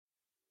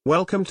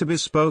Welcome to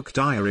Bespoke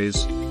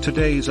Diaries.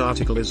 Today's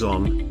article is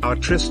on Our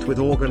Tryst with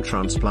Organ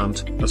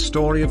Transplant, A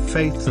Story of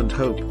Faith and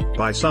Hope,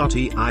 by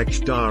Sati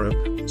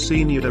Darup,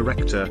 Senior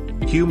Director,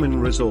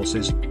 Human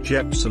Resources,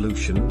 JEP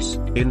Solutions,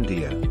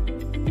 India.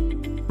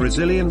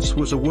 Resilience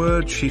was a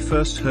word she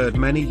first heard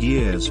many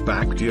years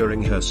back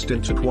during her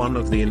stint at one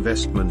of the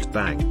investment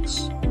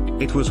banks.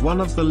 It was one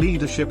of the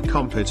leadership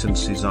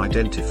competencies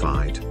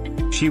identified.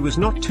 She was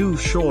not too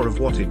sure of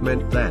what it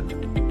meant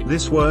then.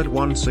 This word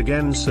once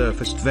again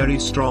surfaced very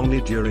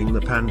strongly during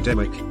the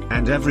pandemic,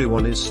 and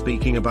everyone is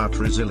speaking about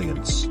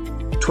resilience.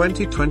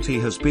 2020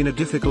 has been a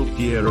difficult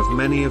year of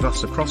many of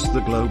us across the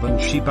globe, and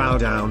she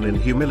bowed down in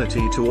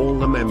humility to all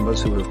the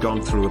members who have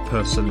gone through a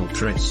personal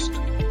tryst.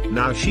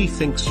 Now she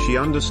thinks she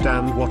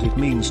understands what it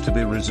means to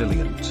be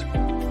resilient.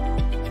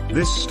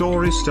 This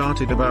story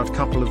started about a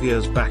couple of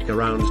years back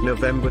around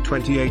November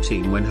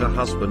 2018 when her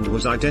husband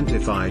was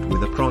identified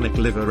with a chronic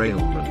liver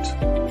ailment.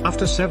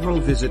 After several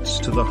visits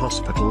to the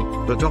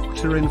hospital, the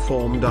doctor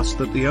informed us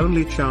that the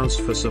only chance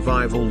for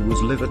survival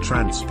was liver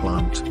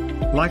transplant.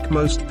 Like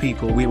most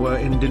people, we were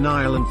in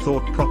denial and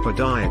thought proper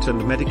diet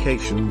and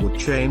medication would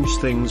change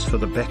things for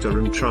the better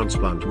and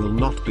transplant will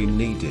not be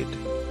needed.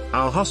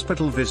 Our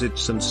hospital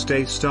visits and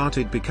stay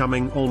started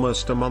becoming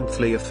almost a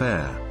monthly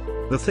affair.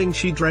 The thing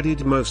she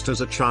dreaded most as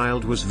a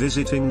child was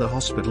visiting the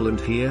hospital, and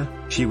here,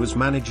 she was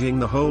managing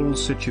the whole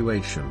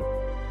situation.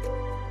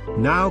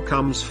 Now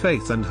comes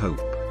faith and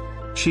hope.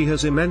 She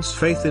has immense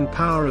faith in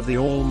power of the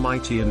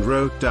Almighty and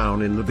wrote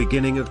down in the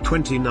beginning of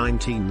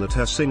 2019 that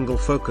her single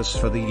focus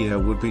for the year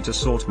would be to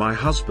sort my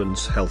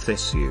husband's health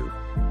issue.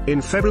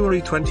 In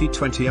February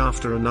 2020,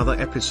 after another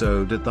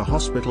episode at the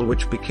hospital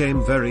which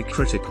became very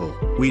critical,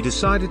 we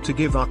decided to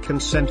give our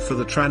consent for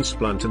the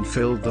transplant and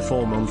filled the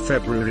form on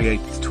February 8,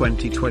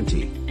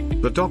 2020.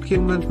 The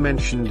document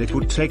mentioned it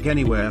would take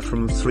anywhere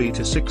from 3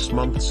 to 6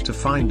 months to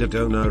find a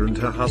donor, and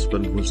her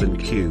husband was in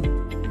queue.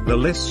 The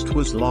list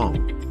was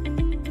long.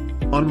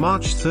 On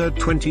March 3,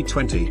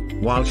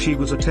 2020, while she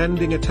was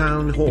attending a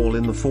town hall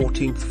in the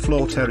 14th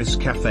floor terrace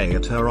cafe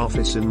at her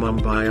office in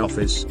Mumbai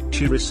office,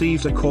 she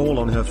received a call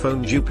on her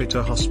phone: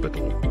 Jupiter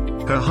Hospital.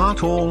 Her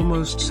heart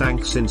almost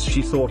sank since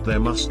she thought there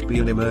must be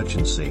an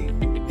emergency.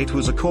 It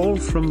was a call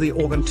from the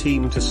organ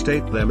team to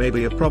state there may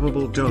be a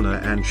probable donor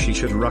and she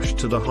should rush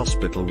to the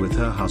hospital with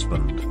her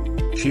husband.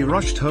 She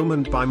rushed home,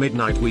 and by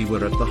midnight we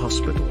were at the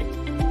hospital.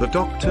 The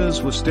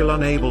doctors were still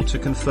unable to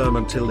confirm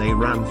until they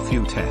ran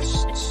few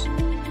tests.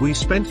 We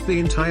spent the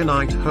entire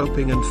night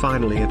hoping, and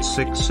finally at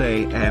 6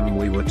 a.m.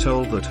 we were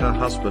told that her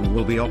husband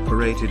will be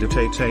operated at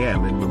 8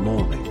 a.m. in the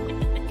morning.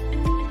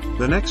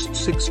 The next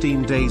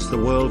 16 days the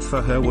world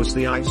for her was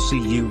the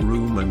ICU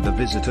room and the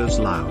visitors'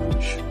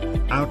 lounge.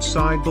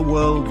 Outside, the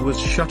world was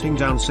shutting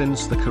down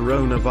since the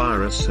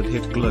coronavirus had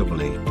hit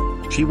globally.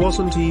 She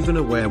wasn't even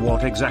aware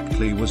what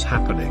exactly was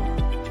happening.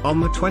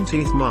 On the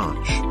 20th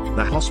March,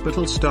 the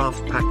hospital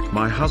staff packed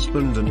my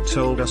husband and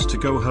told us to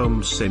go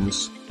home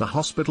since the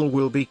hospital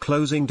will be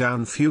closing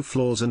down few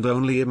floors and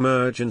only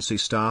emergency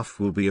staff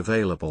will be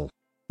available.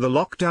 The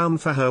lockdown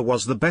for her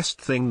was the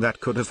best thing that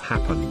could have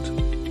happened.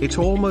 It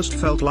almost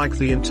felt like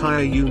the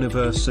entire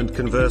universe and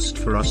conversed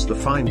for us to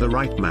find the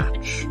right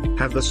match,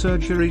 have the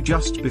surgery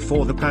just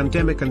before the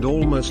pandemic and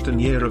almost a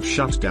year of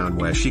shutdown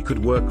where she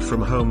could work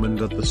from home and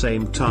at the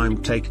same time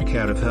take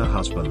care of her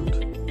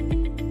husband.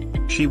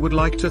 She would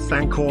like to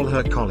thank all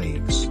her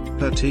colleagues,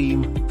 her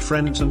team,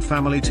 friends and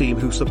family team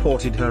who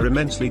supported her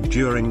immensely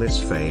during this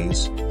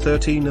phase.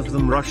 13 of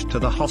them rushed to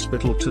the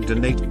hospital to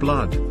donate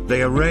blood.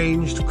 They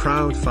arranged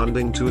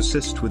crowdfunding to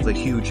assist with the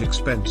huge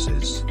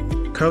expenses.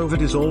 COVID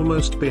is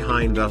almost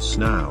behind us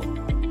now.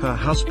 Her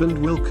husband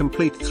will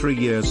complete 3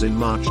 years in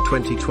March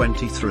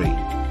 2023.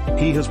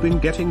 He has been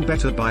getting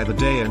better by the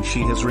day and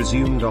she has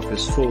resumed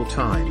office full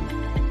time.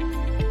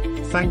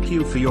 Thank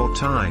you for your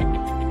time.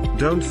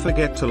 Don't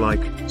forget to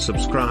like,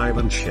 subscribe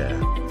and share.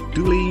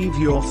 Do leave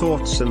your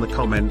thoughts in the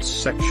comments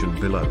section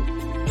below.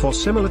 For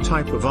similar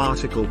type of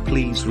article,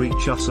 please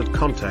reach us at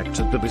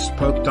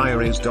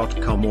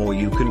contact@thebespokediaries.com, or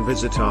you can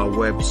visit our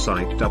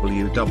website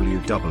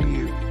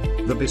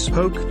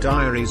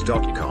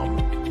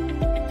www.thebespokediaries.com.